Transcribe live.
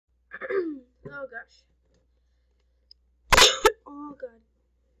Oh gosh. Oh god.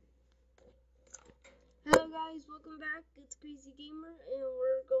 Hello guys, welcome back. It's Crazy Gamer, and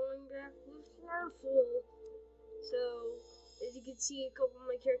we're going back with Larful. So, as you can see, a couple of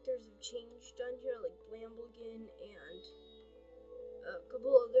my characters have changed on here, like Blamblegan and a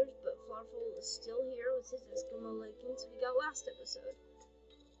couple others, but Flarful is still here with his Eskimo leggings we got last episode.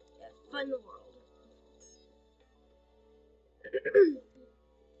 Yeah, fun world.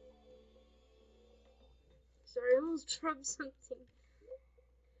 Sorry, I almost dropped something.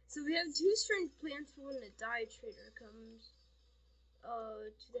 So we have 2 strange plants for when the dye trader comes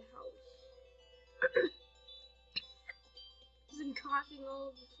to the house. I've been coughing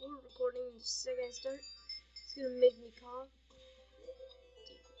all before recording. The second I start, it's gonna make me cough.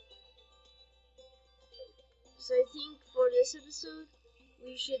 So I think for this episode,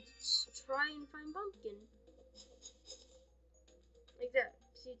 we should try and find pumpkin. Like that.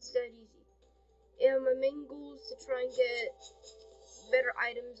 See, it's that easy. And my main goal is to try and get better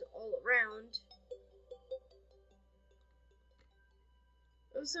items all around.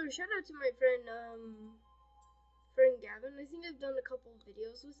 Also, shout out to my friend Gavin. I think I've done a couple of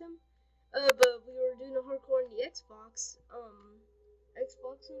videos with him. But we were doing a hardcore on the Xbox on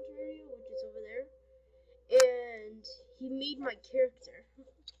terraria, which is over there. And he made my character.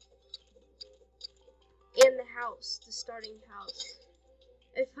 And the house, the starting house.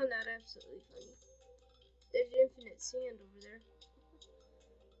 I found that absolutely funny. There's infinite sand over there.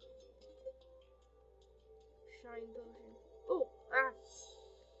 Shine potion. Oh, ah.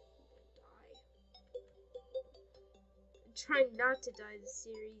 Die. I'm trying not to die this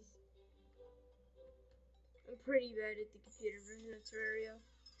series. I'm pretty bad at the computer version of Terraria.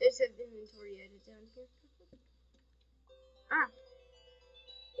 There's an inventory edit down here. Ah!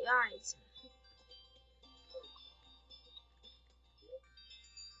 The eyes.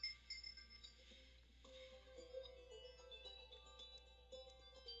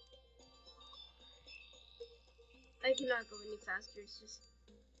 I cannot go any faster, it's just...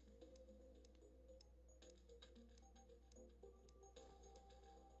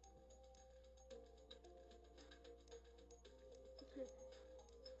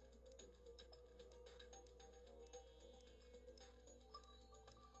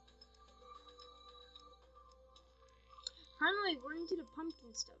 Finally, we're into the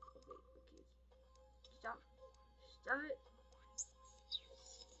pumpkin stuff. Okay, okay. Stop. Stop it.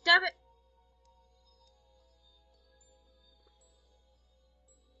 Stop it!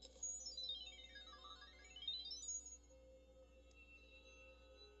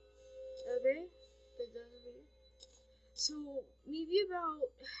 Okay, that does over here. So, maybe about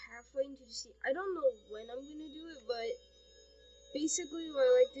halfway into the series. I don't know when I'm gonna do it, but basically what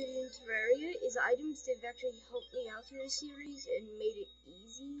I like to do in Terraria is items that have actually helped me out through the series and made it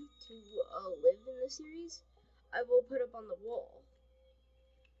easy to live in the series, I will put up on the wall.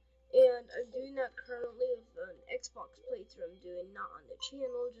 And I'm doing that currently with an Xbox playthrough I'm doing, not on the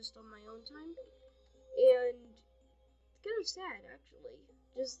channel, just on my own time. And it's kind of sad, actually.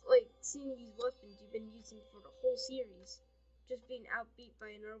 Just like seeing these weapons you've been using for the whole series, just being outbeat by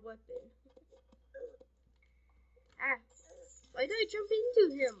another weapon. Ah, why did I jump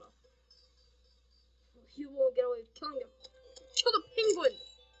into him? He won't get away with killing him. Kill the penguin!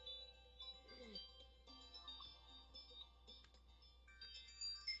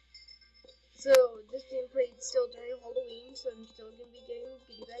 So, this gameplay is still during Halloween, so I'm still going to be getting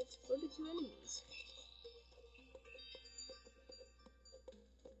goodie bags for the 2 enemies.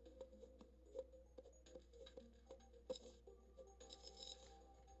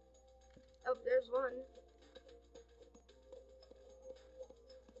 Oh, there's one.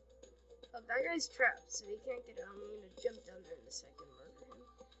 Oh, that guy's trapped, so he can't get out. I'm going to jump down there in a second and murder him.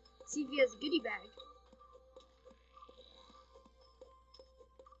 See if he has a goodie bag.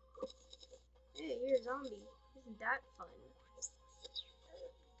 Hey, you're a zombie. Isn't that fun?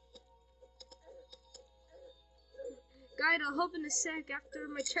 Guide, I'll help in a sec after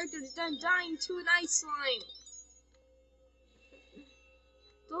my character is done dying to an ice slime.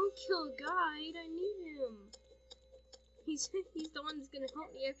 Don't kill Guide, I need him. He's the one that's gonna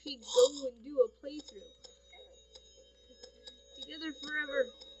help me actually go and do a playthrough. Together forever.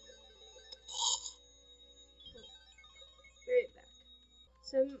 Be right back.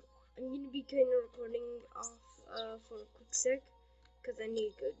 So I'm gonna be kind of recording off for a quick sec, because I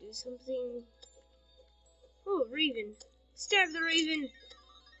need to go do something. Oh, Raven. Stab the Raven!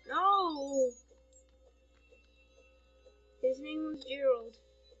 No! His name was Gerald.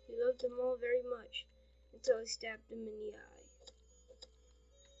 He loved them all very much, until I stabbed him in the eye.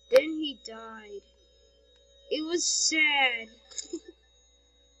 Then he died. It was sad.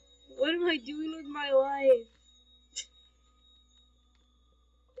 What What am I doing with my life?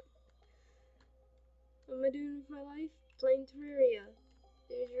 What am I doing with my life? Playing Terraria.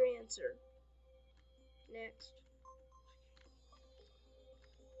 There's your answer. Next.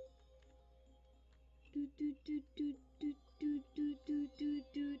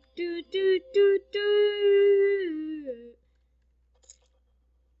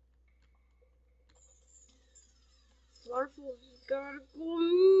 Larfle's gotta go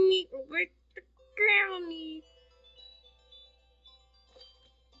meet with the granny.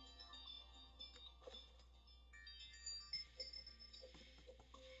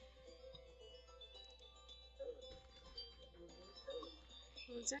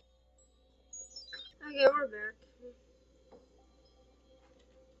 One sec. Okay, we're back.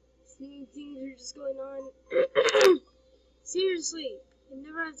 Things are just going on. Seriously, I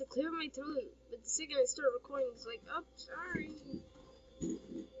never have to clear my throat, but the second I start recording, it's like, oh, sorry.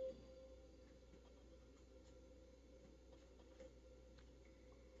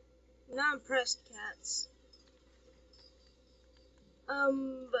 I'm not impressed, cats.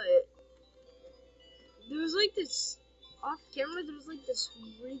 But there was like this, off camera, there was like this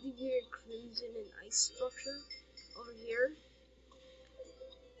really weird crimson and ice structure over here.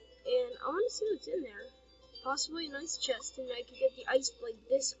 And I want to see what's in there. Possibly an ice chest, and I could get the ice blade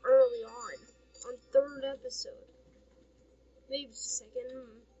this early on 3rd episode. Maybe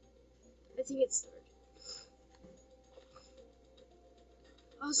 2nd. I think it's 3rd.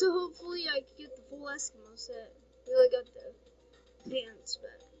 Also, hopefully, I could get the full Eskimo set. I really got the pants,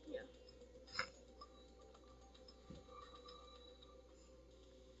 but yeah.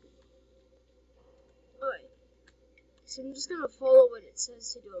 Alright. So I'm just gonna follow what it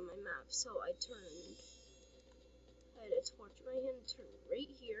says to do on my map. So I turned. I had a torch in my hand, turned right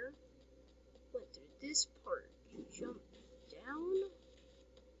here. Went through this part, jumped down.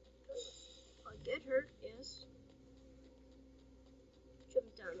 I get hurt, yes.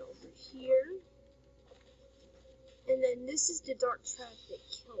 Jumped down over here. And then this is the dark trap that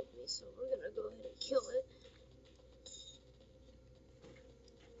killed me, so we're gonna go ahead and kill it.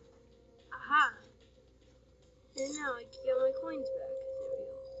 Aha! And now I can get my coins back. There we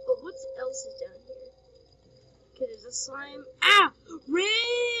go. But what else is down here? Okay, there's a slime. Ah!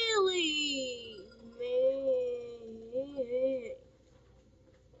 Really? Man.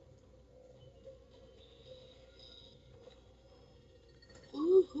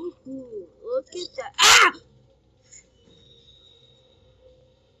 Ooh, look at that. Ah!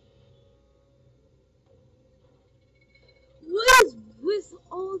 What is with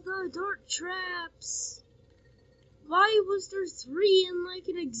all the dark traps? Why was there 3 in like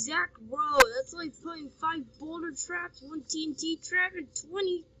an exact row? That's like putting 5 boulder traps, 1 TNT trap, and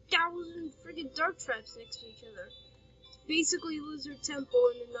 20,000 friggin' dark traps next to each other. It's basically Lizard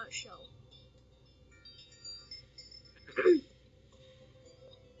Temple in a nutshell.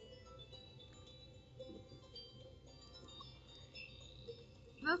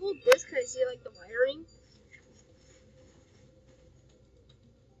 If I hold this, can I see like the wiring?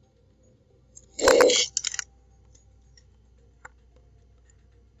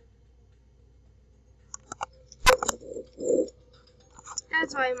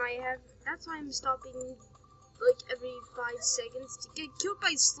 That's why I'm stopping like every 5 seconds to get killed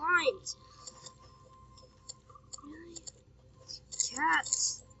by slimes. Really?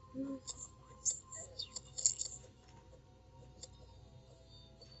 Cats.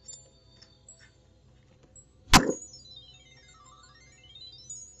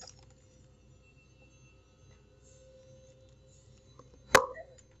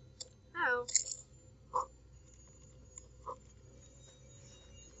 How?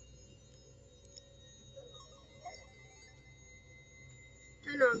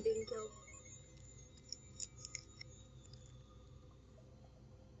 I know I'm being killed.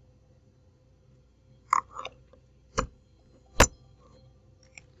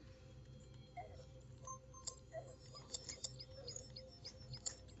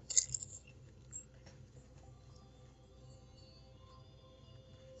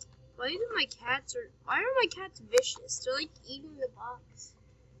 Why are my cats vicious? They're like eating the box.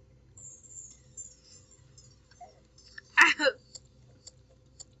 Ow!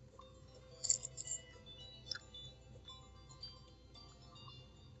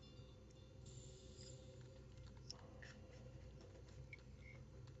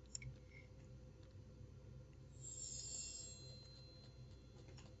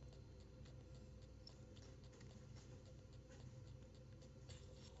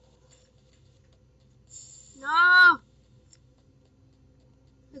 No!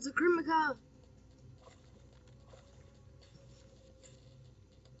 It's a Krimica.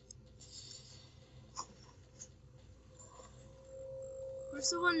 Where's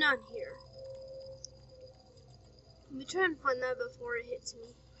the one down here? Let me try and find that before it hits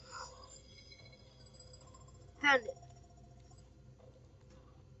me. Found it.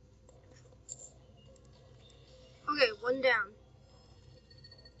 Okay, one down.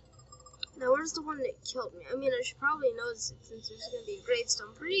 Now where's the one that killed me? I mean, I should probably notice it since there's going to be a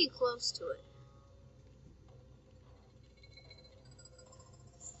gravestone pretty close to it.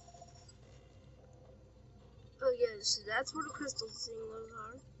 Oh yeah, so that's where the crystal singles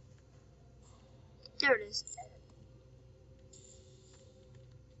are. There it is.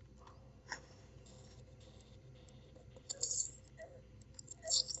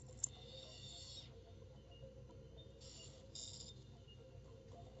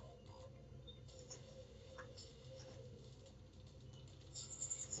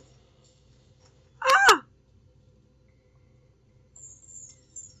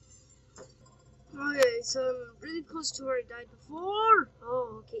 Okay, so I'm really close to where I died before.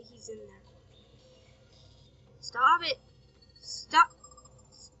 Oh, okay, he's in there. Stop it! Stop!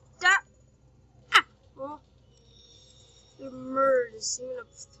 Stop! Ah! Oh, the murder is I'm gonna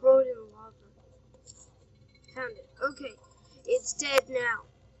throw it in the lava. Found it. Okay, it's dead now.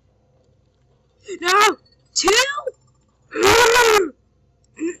 No! Two!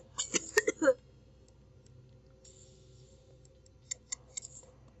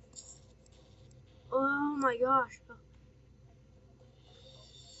 Oh my gosh.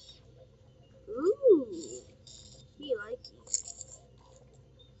 Ooh. Me like it.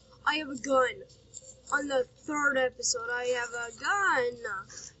 I have a gun. On the 3rd episode, I have a gun.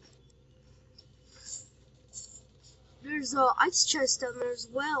 There's a ice chest down there as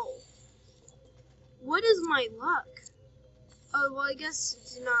well. What is my luck? Oh, well, I guess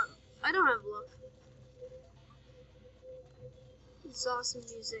it's not. I don't have luck. It's awesome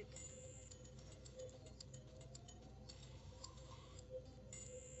music.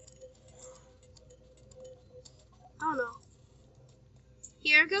 Oh no.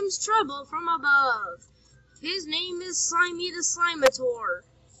 Here comes trouble from above. His name is Slimy the Slimator.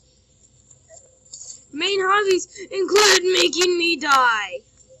 Main hobbies include making me die.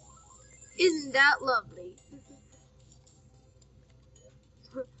 Isn't that lovely?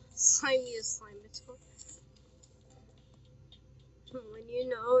 Slimy the Slimator. When you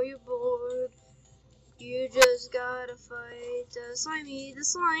know you're bored, you just gotta fight Slimy the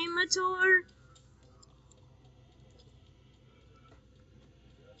Slimator.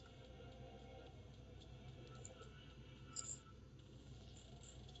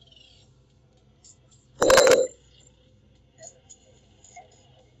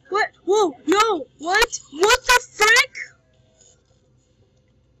 What? Whoa, no! What? What the frick?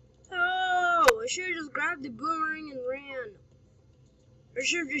 Oh, I should have just grabbed the boomerang and ran. I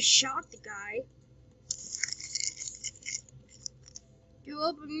should have just shot the guy. Yo,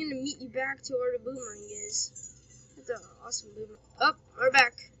 up, I'm gonna meet you back to where the boomerang is. That's an awesome boomerang. Oh, we're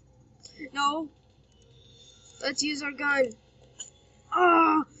back. No. Let's use our gun.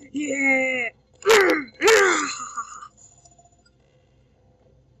 Oh, yeah.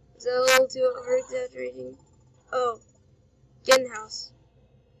 Is that a little too over-exaggerating? Oh, gun house.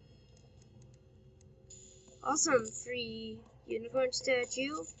 Awesome. Free unicorn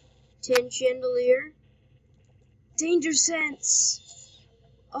statue. Tin chandelier. Danger sense.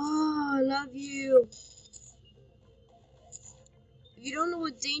 Oh, I love you. If you don't know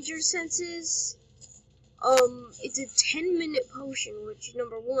what danger sense is, it's a 10-minute potion, which,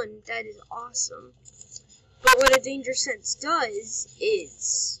 number one, that is awesome. But what a danger sense does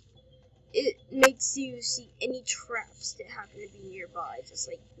is it makes you see any traps that happen to be nearby, just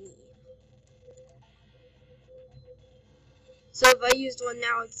like me. So if I used one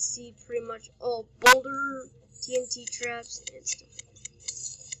now, I can see pretty much all boulder, TNT traps, and stuff.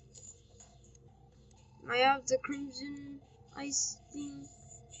 I have the crimson ice thing.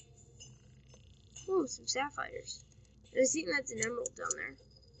 Oh, some sapphires. I think that's an emerald down there.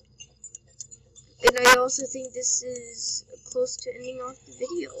 And I also think this is close to ending off the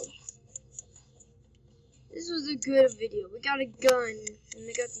video. This was a good video. We got a gun, and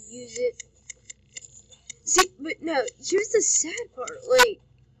I got to use it. See, but no, here's the sad part. Like,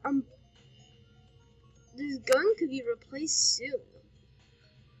 this gun could be replaced soon.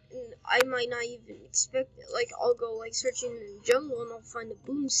 And I might not even expect it. Like, I'll go, like, searching in the jungle, and I'll find a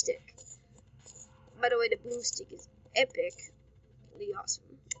boomstick. By the way, the boomstick is epic. Really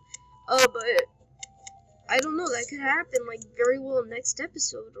awesome. But I don't know, that could happen, like, very well next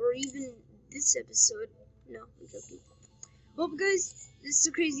episode, or even this episode. No, I'm joking. Well, guys, this is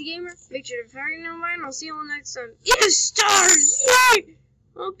the Crazy Gamer. Make sure to fire your mind. I'll see you all next time. Eat a stars! Yay!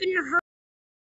 Open your heart.